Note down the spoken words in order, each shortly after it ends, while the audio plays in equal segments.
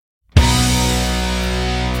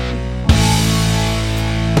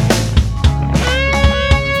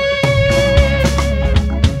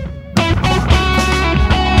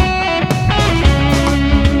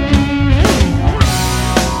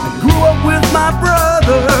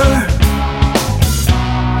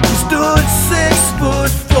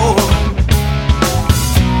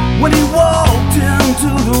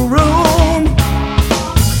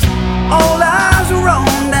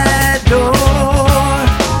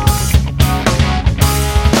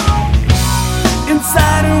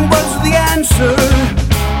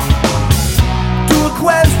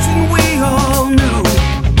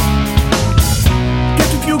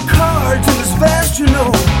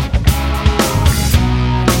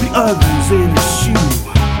others in his shoe.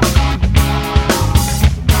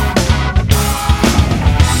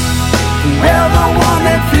 Well, the one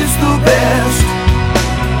that fits the best,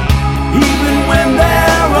 even when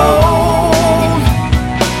they're old.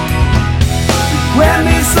 Grant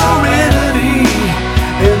me serenity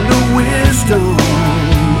and the wisdom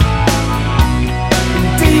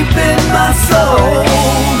deep in my soul,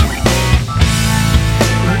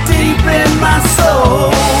 deep in my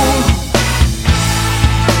soul,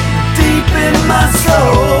 deep in my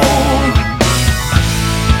soul.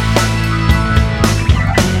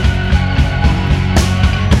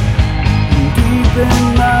 In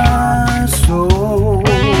my soul.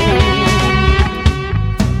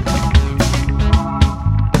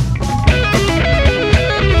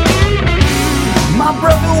 My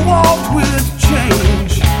brother walked with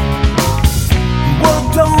change, he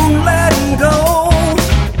worked on letting go.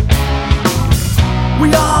 We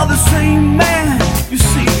are the same man, you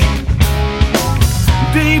see,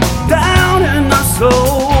 deep down in our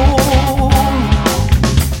soul.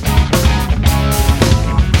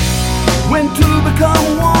 When two become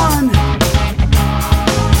one,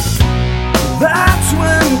 that's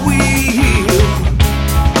when we heal.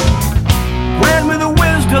 Grant me the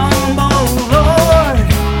wisdom, oh Lord,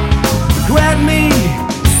 grant me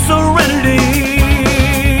serenity.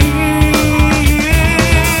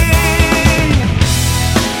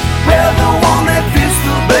 We're the one that fits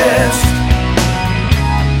the best,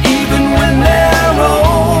 even when they're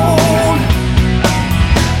old.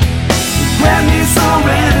 Grant me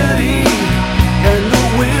serenity and the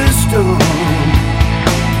wisdom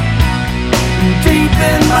deep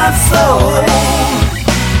in my soul,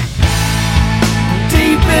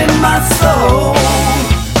 deep in my soul,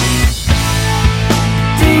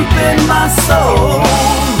 deep in my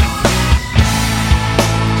soul.